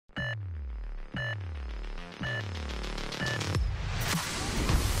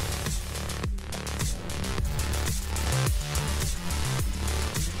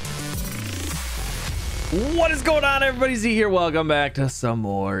What is going on, everybody? Z here. Welcome back to some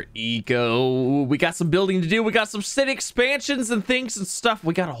more eco. We got some building to do. We got some city expansions and things and stuff.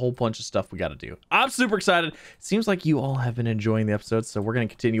 We got a whole bunch of stuff we got to do. I'm super excited. Seems like you all have been enjoying the episode, so we're going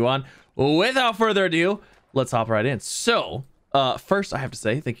to continue on. Without further ado, let's hop right in. So first I have to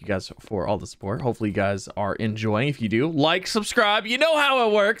say thank you guys for all the support. Hopefully you guys are enjoying. If you do, like, subscribe, you know how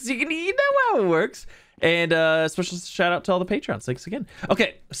it works. You know how it works. And special shout out to all the Patreons. Thanks again.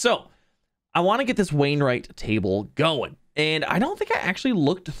 Okay, so I want to get this Wainwright table going, and I don't think I actually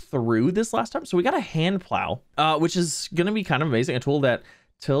looked through this last time. So we got a hand plow, which is going to be kind of amazing. A tool that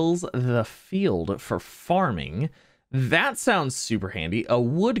tills the field for farming. That sounds super handy. A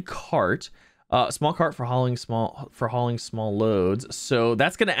wood cart, a small cart for hauling small loads. So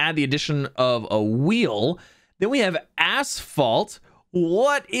that's going to add the addition of a wheel. Then we have asphalt.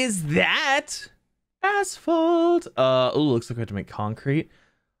 What is that? Asphalt. Oh, looks like we have to make concrete.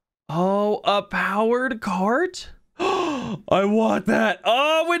 Oh, a powered cart? I want that.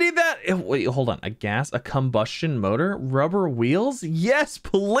 Oh, we need that. Wait, hold on. A combustion motor, rubber wheels? Yes,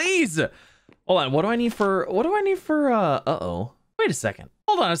 please. Hold on. What do I need for uh-oh. Wait a second.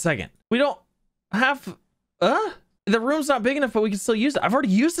 Hold on a second. We don't have the room's not big enough, but we can still use it. I've already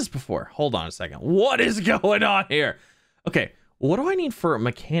used this before. Hold on a second. What is going on here? Okay. What do I need for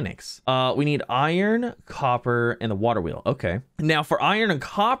mechanics? We need iron, copper, and the water wheel. Okay. Now for iron and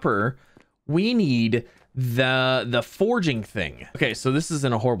copper, we need the forging thing. Okay, so this is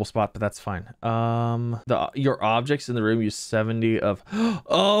in a horrible spot, but that's fine. Your objects in the room use 70 of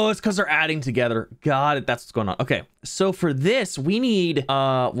oh, it's because they're adding together. Got it. That's what's going on. Okay, so for this we need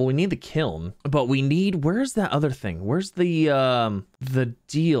well, we need the kiln, but we need, where's that other thing? Where's the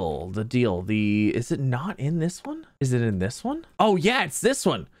deal, is it not in this one? Is it in this one? Oh yeah, it's this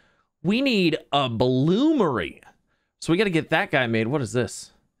one. We need a bloomery, so we got to get that guy made. What is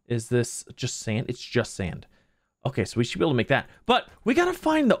this? Is this just sand? It's just sand. Okay, so we should be able to make that. But we gotta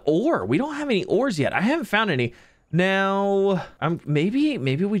find the ore. We don't have any ores yet. I haven't found any. Now, maybe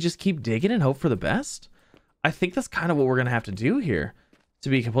we just keep digging and hope for the best. I think that's kind of what we're gonna have to do here, to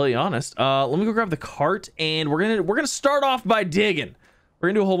be completely honest. Let me go grab the cart, and we're gonna start off by digging. We're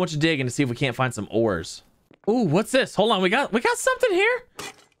gonna do a whole bunch of digging to see if we can't find some ores. Ooh, what's this? Hold on, we got something here.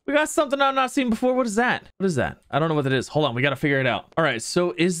 We got something I've not seen before. What is that? What is that? I don't know what that is. Hold on, we got to figure it out. All right,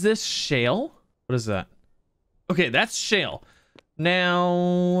 so is this shale? What is that? Okay, that's shale.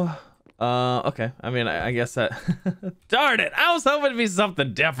 Now, okay. I mean, I guess that... Darn it! I was hoping to be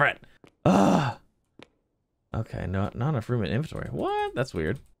something different. Okay, not enough room in inventory. What? That's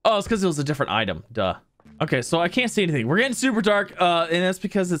weird. Oh, it's because it was a different item. Duh. Okay, so I can't see anything. We're getting super dark, and that's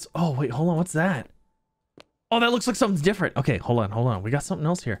because it's... Oh, wait, hold on. What's that? Oh, that looks like something's different. Okay, hold on. We got something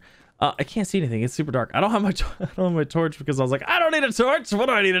else here. I can't see anything. It's super dark. I don't have my torch because I was like, I don't need a torch. What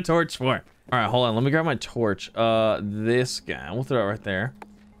do I need a torch for? All right, hold on. Let me grab my torch. This guy. We'll throw it right there.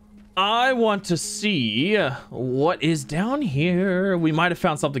 I want to see what is down here. We might have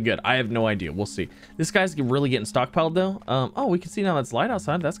found something good. I have no idea. We'll see. This guy's really getting stockpiled though. Oh, we can see now that's light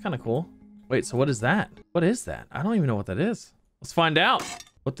outside. That's kind of cool. Wait, so what is that? What is that? I don't even know what that is. Let's find out.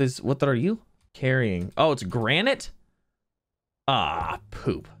 What are you carrying? Oh, it's granite. Ah,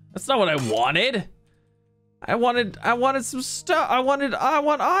 poop. That's not what I wanted. I wanted some stuff. I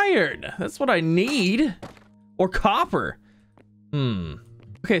want iron. That's what I need. Or copper.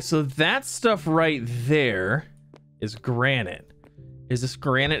 Okay, so that stuff right there is granite. Is this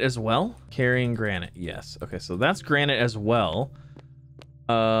granite as well? Carrying granite. Yes. Okay, so that's granite as well.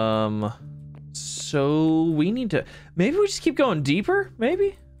 So we need to, maybe we just keep going deeper,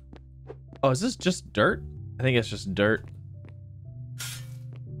 maybe? Oh, is this just dirt? I think it's just dirt.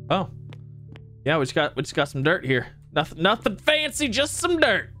 Oh, yeah, we just got some dirt here. Nothing fancy, just some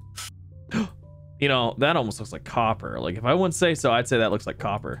dirt. You know, that almost looks like copper. Like, if I wouldn't say so, I'd say that looks like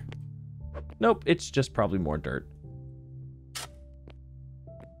copper. Nope, it's just probably more dirt.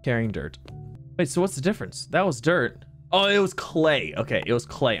 Carrying dirt. Wait, so what's the difference? That was dirt. Oh, it was clay. Okay, it was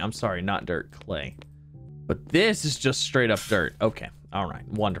clay. I'm sorry, not dirt, clay. But this is just straight up dirt. Okay, all right,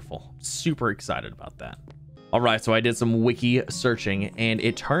 wonderful. Super excited about that. All right, so I did some wiki searching, and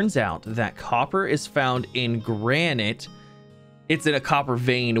it turns out that copper is found in granite. It's in a copper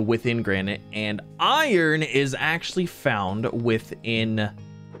vein within granite, and iron is actually found within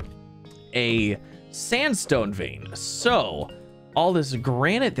a sandstone vein. So all this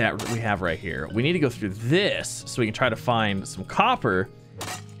granite that we have right here, we need to go through this so we can try to find some copper,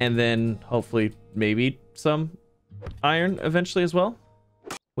 and then hopefully maybe some iron eventually as well.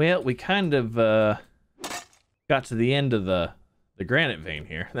 Well, we kind of got to the end of the granite vein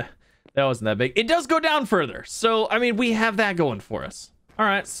here. That wasn't that big. It does go down further, so I mean, we have that going for us. All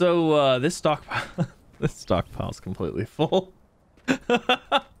right, so this stockpile The stockpile's completely full.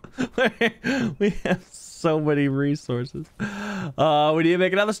 We have so many resources. We need to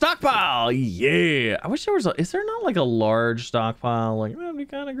make another stockpile. Yeah. I wish there was is there not like a large stockpile? Like, that'd be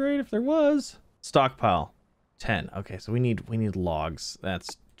kind of great if there was. Stockpile 10. Okay, so we need logs.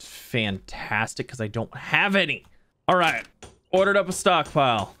 That's fantastic because I don't have any. All right. Ordered up a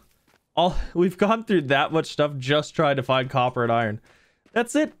stockpile. We've gone through that much stuff just trying to find copper and iron.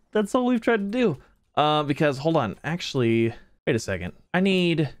 That's it. That's all we've tried to do. Because hold on, actually, wait a second. I don't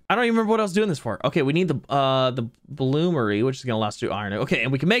even remember what I was doing this for. Okay, we need the bloomery, which is gonna allow us to do iron. Okay,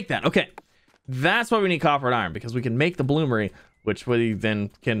 and we can make that. Okay, that's why we need copper and iron, because we can make the bloomery, which we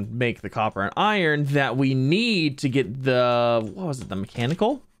then can make the copper and iron that we need to get the, what was it, the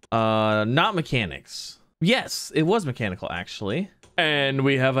mechanical? Not mechanics. Yes, it was mechanical actually. And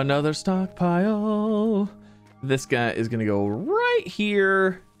we have another stockpile. This guy is gonna go right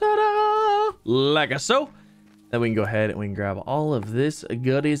here. Ta-da! Like so. Then we can go ahead and we can grab all of this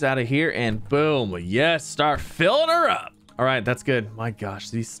goodies out of here and boom. Yes, start filling her up. All right, that's good. My gosh,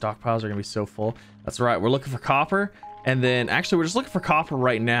 these stockpiles are gonna be so full. That's right, we're looking for copper. And then actually we're just looking for copper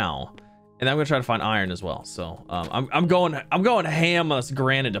right now. And I'm gonna try to find iron as well. So I'm going ham on this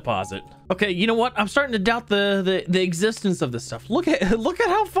granite deposit. Okay, you know what? I'm starting to doubt the existence of this stuff. Look at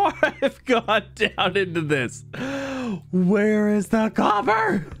how far I've gone down into this. Where is the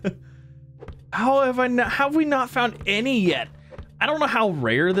copper? How have we not found any yet? I don't know how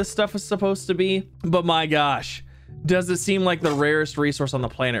rare this stuff is supposed to be, but my gosh, does it seem like the rarest resource on the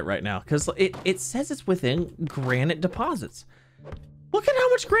planet right now? Because it says it's within granite deposits. Look at how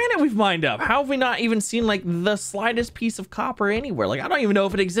much granite we've mined up. How have we not even seen like the slightest piece of copper anywhere? Like, I don't even know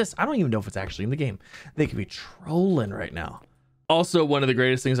if it exists. I don't even know if it's actually in the game. They could be trolling right now. Also, one of the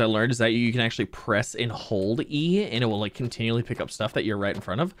greatest things I learned is that you can actually press and hold E and it will like continually pick up stuff that you're right in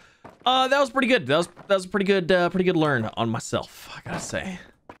front of. That was pretty good. That was a pretty good learn on myself, I gotta say.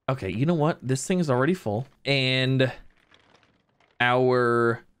 Okay, you know what? This thing is already full and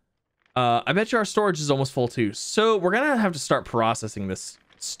our I bet you our storage is almost full too. So we're gonna have to start processing this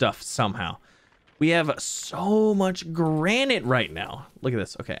stuff somehow. We have so much granite right now. Look at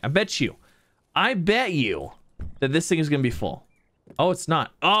this. Okay, I bet you that this thing is gonna be full. Oh, it's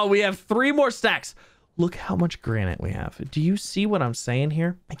not. Oh, we have 3 more stacks. Look how much granite we have. Do you see what I'm saying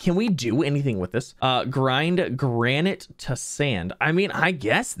here? Can we do anything with this? Grind granite to sand. I mean, I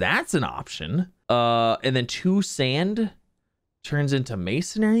guess that's an option. And then 2 sand turns into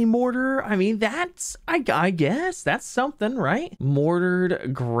masonry mortar. I mean, that's, I guess that's something, right?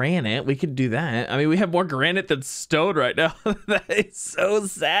 Mortared granite, we could do that. I mean, we have more granite than stone right now. That is so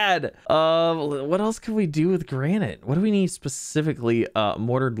sad. What else can we do with granite? What do we need specifically?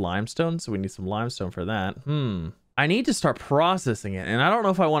 Mortared limestone, so we need some limestone for that. I need to start processing it, and I don't know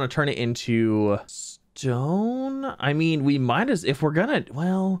if I want to turn it into stone. I mean, we might as, if we're gonna,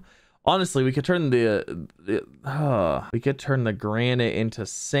 well, honestly, we could turn the granite into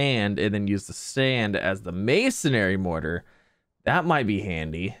sand and then use the sand as the masonry mortar. That might be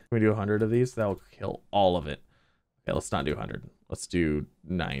handy. Can we do 100 of these? That'll kill all of it. Okay, let's not do 100. Let's do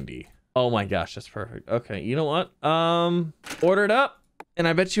 90. Oh my gosh, that's perfect. Okay, you know what? Order it up. And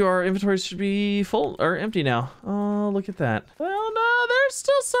I bet you our inventories should be full or empty now. Oh, look at that. Well, no, there's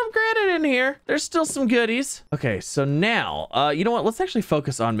still some granite in here. There's still some goodies. Okay, so now, you know what? Let's actually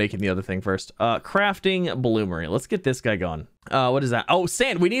focus on making the other thing first. Crafting bloomery. Let's get this guy going. What is that? Oh,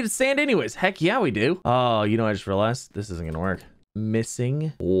 sand. We needed sand anyways. Heck yeah, we do. Oh, you know, I just realized this isn't gonna work.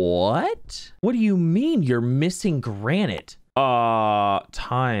 Missing what? What do you mean you're missing granite?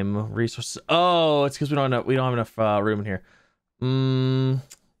 Time resources. Oh, it's because we don't have enough room in here.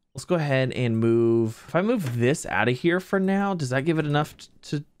 Let's go ahead and move. If I move this out of here for now, does that give it enough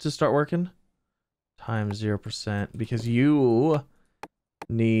to start working? Time 0%, because you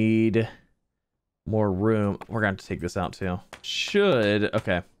need more room. We're going to take this out too. Should.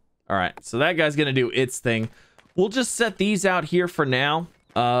 Okay. All right. So that guy's going to do its thing. We'll just set these out here for now.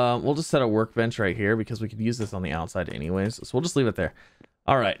 We'll just set a workbench right here because we could use this on the outside anyways. So we'll just leave it there.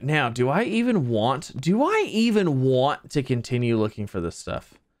 All right, now, do I even want to continue looking for this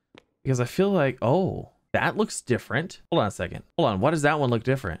stuff? Because I feel like, oh, that looks different. Hold on a second. Hold on, why does that one look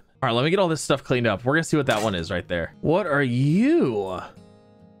different? All right, let me get all this stuff cleaned up. We're gonna see what that one is right there. What are you?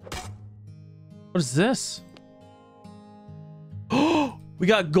 What is this? Oh, we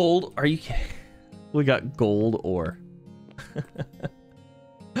got gold. Are you kidding? We got gold ore.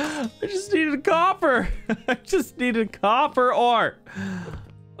 I just needed copper. I just needed copper ore.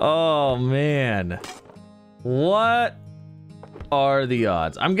 Oh man, what are the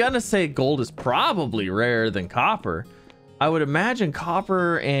odds? I'm gonna say gold is probably rarer than copper. I would imagine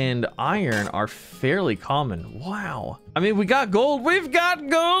copper and iron are fairly common. Wow. I mean, we got gold. We've got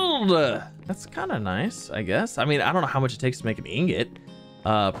gold. That's kind of nice, I guess. I mean, I don't know how much it takes to make an ingot.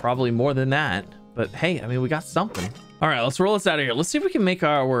 Probably more than that. But hey, I mean, we got something. All right, let's roll this out of here. Let's see if we can make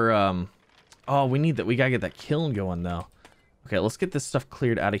our... Oh, we need that. We got to get that kiln going, though. Okay, let's get this stuff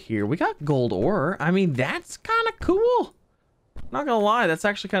cleared out of here. We got gold ore. I mean, that's kind of cool. Not gonna lie, that's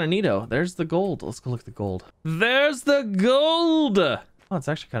actually kind of neato. There's the gold. Let's go look at the gold. There's the gold. Oh, it's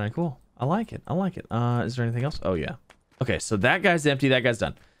actually kind of cool. I like it. I like it. Is there anything else? Oh, yeah. Okay, so that guy's empty. That guy's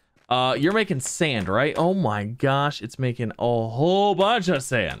done. You're making sand, right? Oh my gosh, it's making a whole bunch of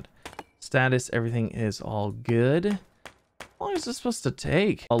sand. Status, everything is all good. How long is this supposed to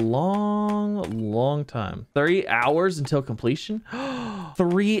take? A long time. 3 hours until completion?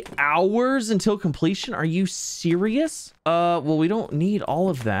 3 hours until completion? Are you serious? Well, we don't need all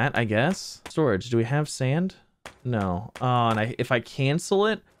of that, I guess. Storage, do we have sand? No. And if I cancel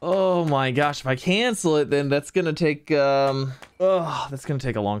it, oh my gosh, if I cancel it, then that's gonna take, that's gonna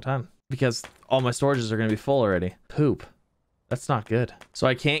take a long time because all my storages are gonna be full already. Poop. That's not good. So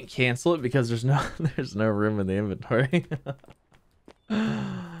I can't cancel it because there's no room in the inventory.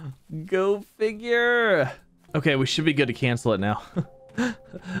 Go figure. Okay, we should be good to cancel it now.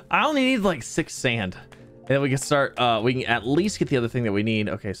 I only need like 6 sand. And then we can start, we can at least get the other thing that we need.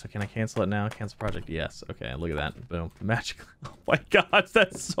 Okay, so can I cancel it now? Cancel project, yes. Okay, look at that. Boom. Magic. Oh my gosh,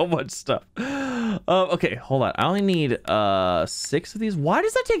 that's so much stuff. Okay, hold on. I only need 6 of these. Why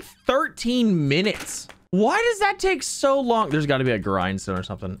does that take 13 minutes? Why does that take so long? There's got to be a grindstone or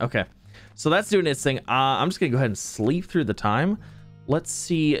something. Okay, so that's doing its thing. I'm just gonna go ahead and sleep through the time. Let's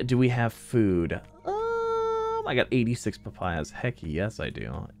see, do we have food? I got 86 papayas. Heck yes, I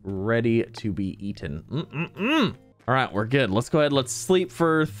do. Ready to be eaten. All right, we're good. Let's go ahead. Let's sleep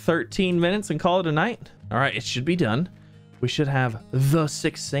for 13 minutes and call it a night. All right, it should be done. We should have the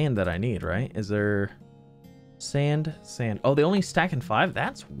 6 sand that I need, right? Is there sand? Oh, they only stack in 5?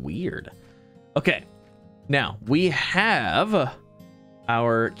 That's weird. Okay. Now, we have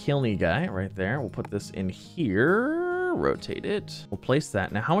our Kilny guy right there. We'll put this in here, rotate it. We'll place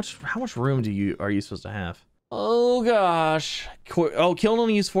that. Now, how much room are you supposed to have? Oh gosh. Oh, Kiln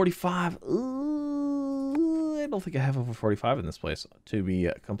only used 45. Ooh, I don't think I have over 45 in this place, to be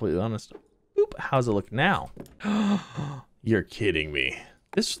completely honest. Boop. How's it look now? You're kidding me.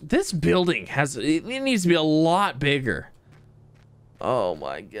 This building it needs to be a lot bigger. Oh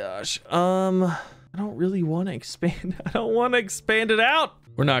my gosh. I don't really want to expand. I don't want to expand it out.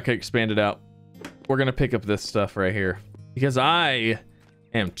 We're not going to expand it out. We're going to pick up this stuff right here because I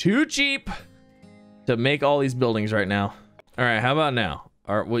am too cheap to make all these buildings right now. All right, how about now?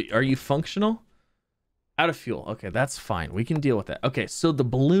 Are you functional? Out of fuel. Okay, that's fine. We can deal with that. Okay, so the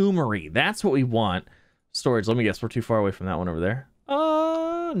bloomery, that's what we want. Storage, let me guess, we're too far away from that one over there.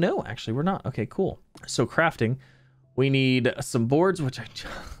 No, actually, we're not. Okay, cool. So crafting, we need some boards, which I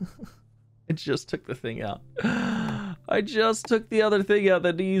just took the thing out. I just took the other thing out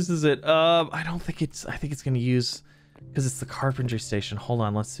that uses it. I think it's gonna use, because it's the carpentry station. Hold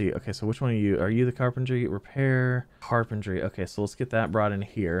on, let's see. Okay, so which one are you? Are you the carpentry? Repair, carpentry. Okay, so let's get that brought in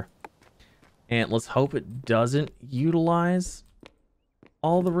here. And let's hope it doesn't utilize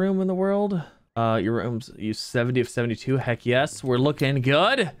all the room in the world. Your rooms use 70 of 72. Heck yes, we're looking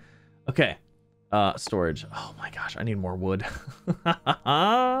good. Okay. Storage. Oh my gosh, I need more wood.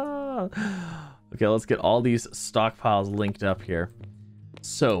 Okay, let's get all these stockpiles linked up here.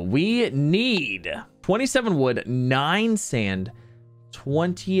 So we need 27 wood, 9 sand,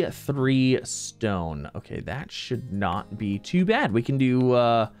 23 stone. Okay, that should not be too bad. We can do,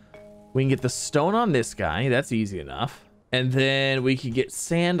 we can get the stone on this guy. That's easy enough. And then we could get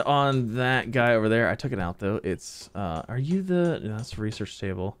sand on that guy over there. I took it out though. It's, are you the, no, that's the research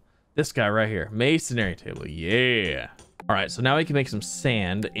table. This guy right here, masonry table. Yeah. All right, so now we can make some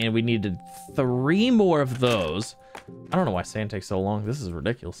sand, and we needed 3 more of those. I don't know why sand takes so long. This is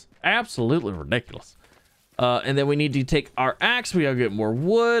ridiculous. Absolutely ridiculous. And then we need to take our axe. We gotta get more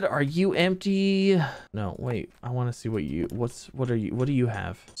wood. Are you empty? No, wait. I want to see what do you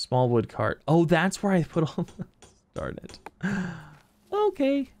have? Small wood cart. Oh, that's where I put all. Darn it.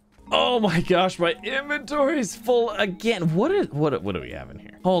 Okay. Oh my gosh, my inventory's full again. What do we have in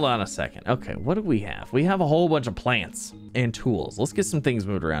here? Hold on a second. Okay, what do we have? We have a whole bunch of plants and tools. Let's get some things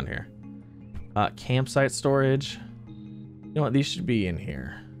moved around here. Campsite storage. You know what? These should be in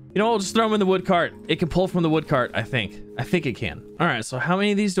here. You know what? We'll just throw them in the wood cart. It can pull from the wood cart, I think. I think it can. All right, so how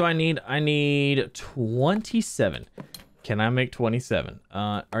many of these do I need? I need 27. Can I make 27?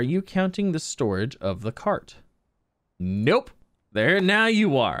 Are you counting the storage of the cart? Nope. There, now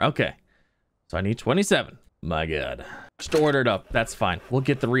you are. Okay. So I need 27. My God. Just order it up. That's fine. We'll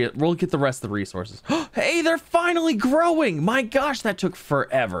get the rest of the resources. Hey, they're finally growing. My gosh, that took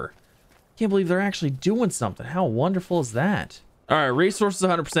forever. Can't believe they're actually doing something. How wonderful is that? All right, resources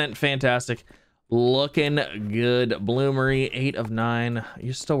 100%. Fantastic. Looking good. Bloomery, 8 of 9.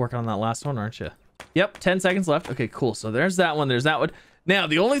 You're still working on that last one, aren't you? Yep, 10 seconds left. Okay, cool. So there's that one. There's that one. Now,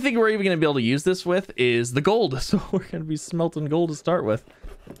 the only thing we're even going to be able to use this with is the gold. So we're going to be smelting gold to start with.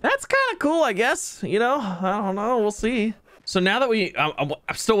 That's kind of cool, I guess. You know, I don't know. We'll see. So now that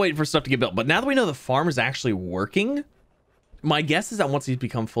I'm still waiting for stuff to get built, but now that we know the farm is actually working, my guess is that once these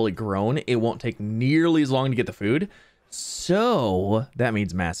become fully grown, it won't take nearly as long to get the food. So that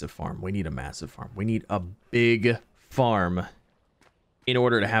means massive farm. We need a massive farm. We need a big farm in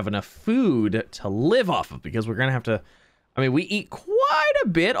order to have enough food to live off of, because we're going to have to, I mean, we eat quite a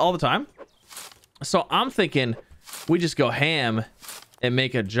bit all the time. So I'm thinking we just go ham and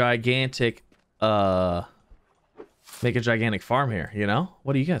make a gigantic farm here, you know?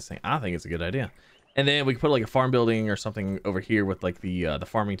 What do you guys think? I think it's a good idea. And then we can put like a farm building or something over here with like the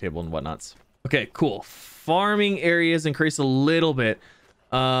farming table and whatnots. Okay, cool. Farming areas increase a little bit.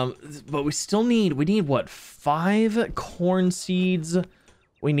 But we still need, what, 5 corn seeds.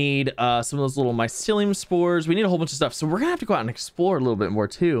 We need some of those little mycelium spores. We need a whole bunch of stuff. So we're gonna have to go out and explore a little bit more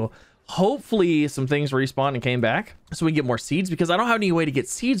too. Hopefully some things respawned and came back so we can get more seeds, because I don't have any way to get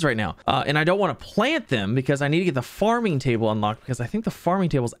seeds right now. And I don't want to plant them because I need to get the farming table unlocked, because I think the farming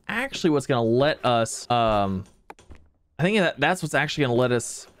table is actually what's going to let us, I think that's what's actually going to let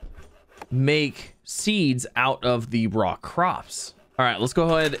us make seeds out of the raw crops. All right, let's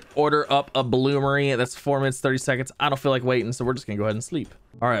go ahead, order up a bloomery. That's 4 minutes, 30 seconds. I don't feel like waiting, so we're just gonna go ahead and sleep.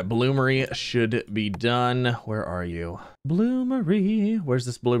 All right, bloomery should be done. Where are you? Bloomery. Where's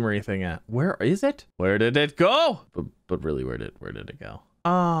this bloomery thing at? Where is it? Where did it go? But really, where did it go?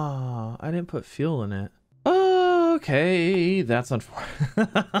 Ah, I didn't put fuel in it. Okay, that's unfortunate.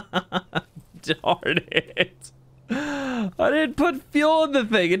 Darn it. I didn't put fuel in the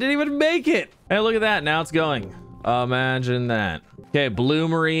thing. It didn't even make it. Hey, look at that. Now it's going. Imagine that. Okay,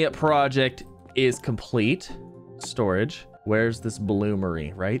 bloomery project is complete. Storage. Where's this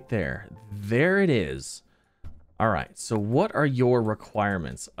bloomery? Right there. There it is. All right, so what are your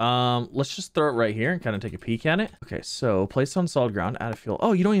requirements? Let's just throw it right here and kind of take a peek at it. Okay, so place on solid ground, add a fuel.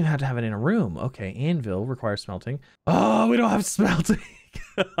 Oh, you don't even have to have it in a room. Okay, anvil requires smelting. Oh, we don't have smelting.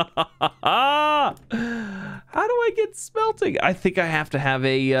 How do I get smelting? I think I have to have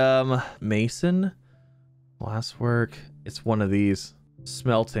a mason. Glasswork. It's one of these.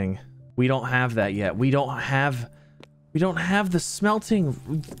 Smelting. We don't have that yet. We don't have the smelting,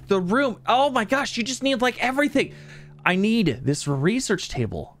 the room. Oh my gosh, you just need like everything. I need this research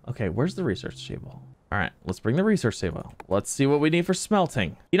table. Okay, where's the research table? All right, let's bring the research table. Let's see what we need for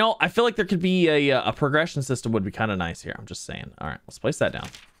smelting. You know, I feel like there could be a progression system would be kind of nice here. I'm just saying. All right, let's place that down.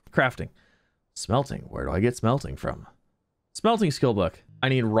 Crafting. Smelting. Where do I get smelting from? Smelting skill book. I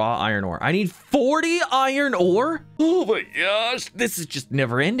need raw iron ore. I need 40 iron ore? Oh my gosh, this is just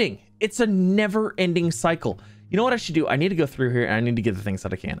never ending. It's a never ending cycle. You know what I should do? I need to go through here and I need to get the things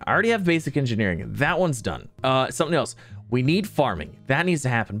that I can. I already have basic engineering. That one's done. Something else. We need farming. That needs to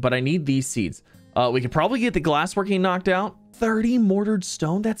happen, but I need these seeds. We could probably get the glassworking knocked out. 30 mortared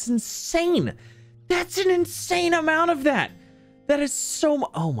stone. That's insane. That's an insane amount of that. That is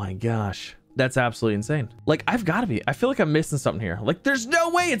so oh my gosh. That's absolutely insane. Like, I've got to be. I feel like I'm missing something here. Like, there's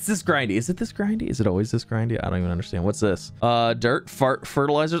no way it's this grindy. Is it this grindy? Is it always this grindy? I don't even understand. What's this? Dirt,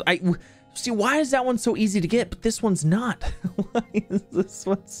 fertilizers. See, why is that one so easy to get, but this one's not? Why is this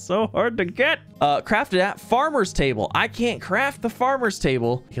one so hard to get? Crafted at farmer's table. I can't craft the farmer's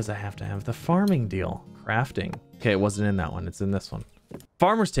table because I have to have the farming deal. Crafting. Okay, it wasn't in that one. It's in this one.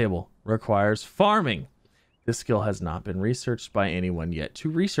 Farmer's table requires farming. This skill has not been researched by anyone yet. To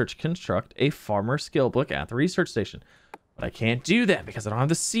research, construct a farmer skill book at the research station. But I can't do that because I don't have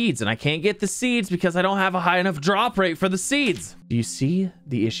the seeds, and I can't get the seeds because I don't have a high enough drop rate for the seeds. Do you see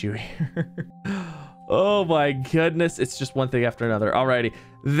the issue here? Oh my goodness. It's just one thing after another. Alrighty.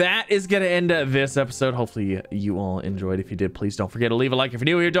 That is going to end this episode. Hopefully you all enjoyed. If you did, please don't forget to leave a like. If you're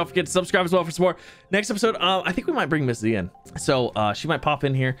new here, don't forget to subscribe as well for some more. Next episode, I think we might bring Miss Z in. So she might pop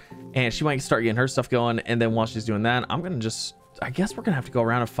in here and she might start getting her stuff going. And then while she's doing that, I'm going to just, I guess we're going to have to go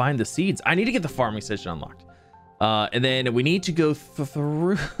around and find the seeds. I need to get the farming station unlocked. And then we need to go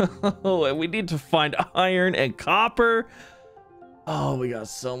through and we need to find iron and copper. Oh, we got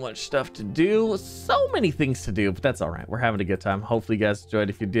so much stuff to do. So many things to do, but that's all right. We're having a good time. Hopefully you guys enjoyed.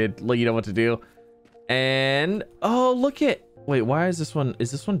 If you did, let you know what to do. And oh, look it. Wait, why is this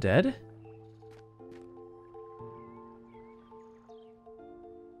one dead?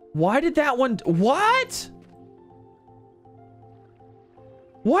 Why did that one, what?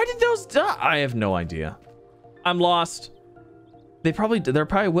 Why did those die? I have no idea. I'm lost. They're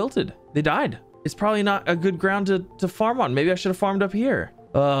probably wilted. They died. It's probably not a good ground to farm on. Maybe I should have farmed up here.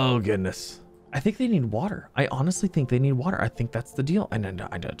 Oh goodness. I think they need water. I honestly think they need water. I think that's the deal. And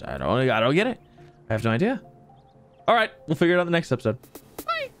I don't get it. I have no idea. All right, we'll figure it out in the next episode.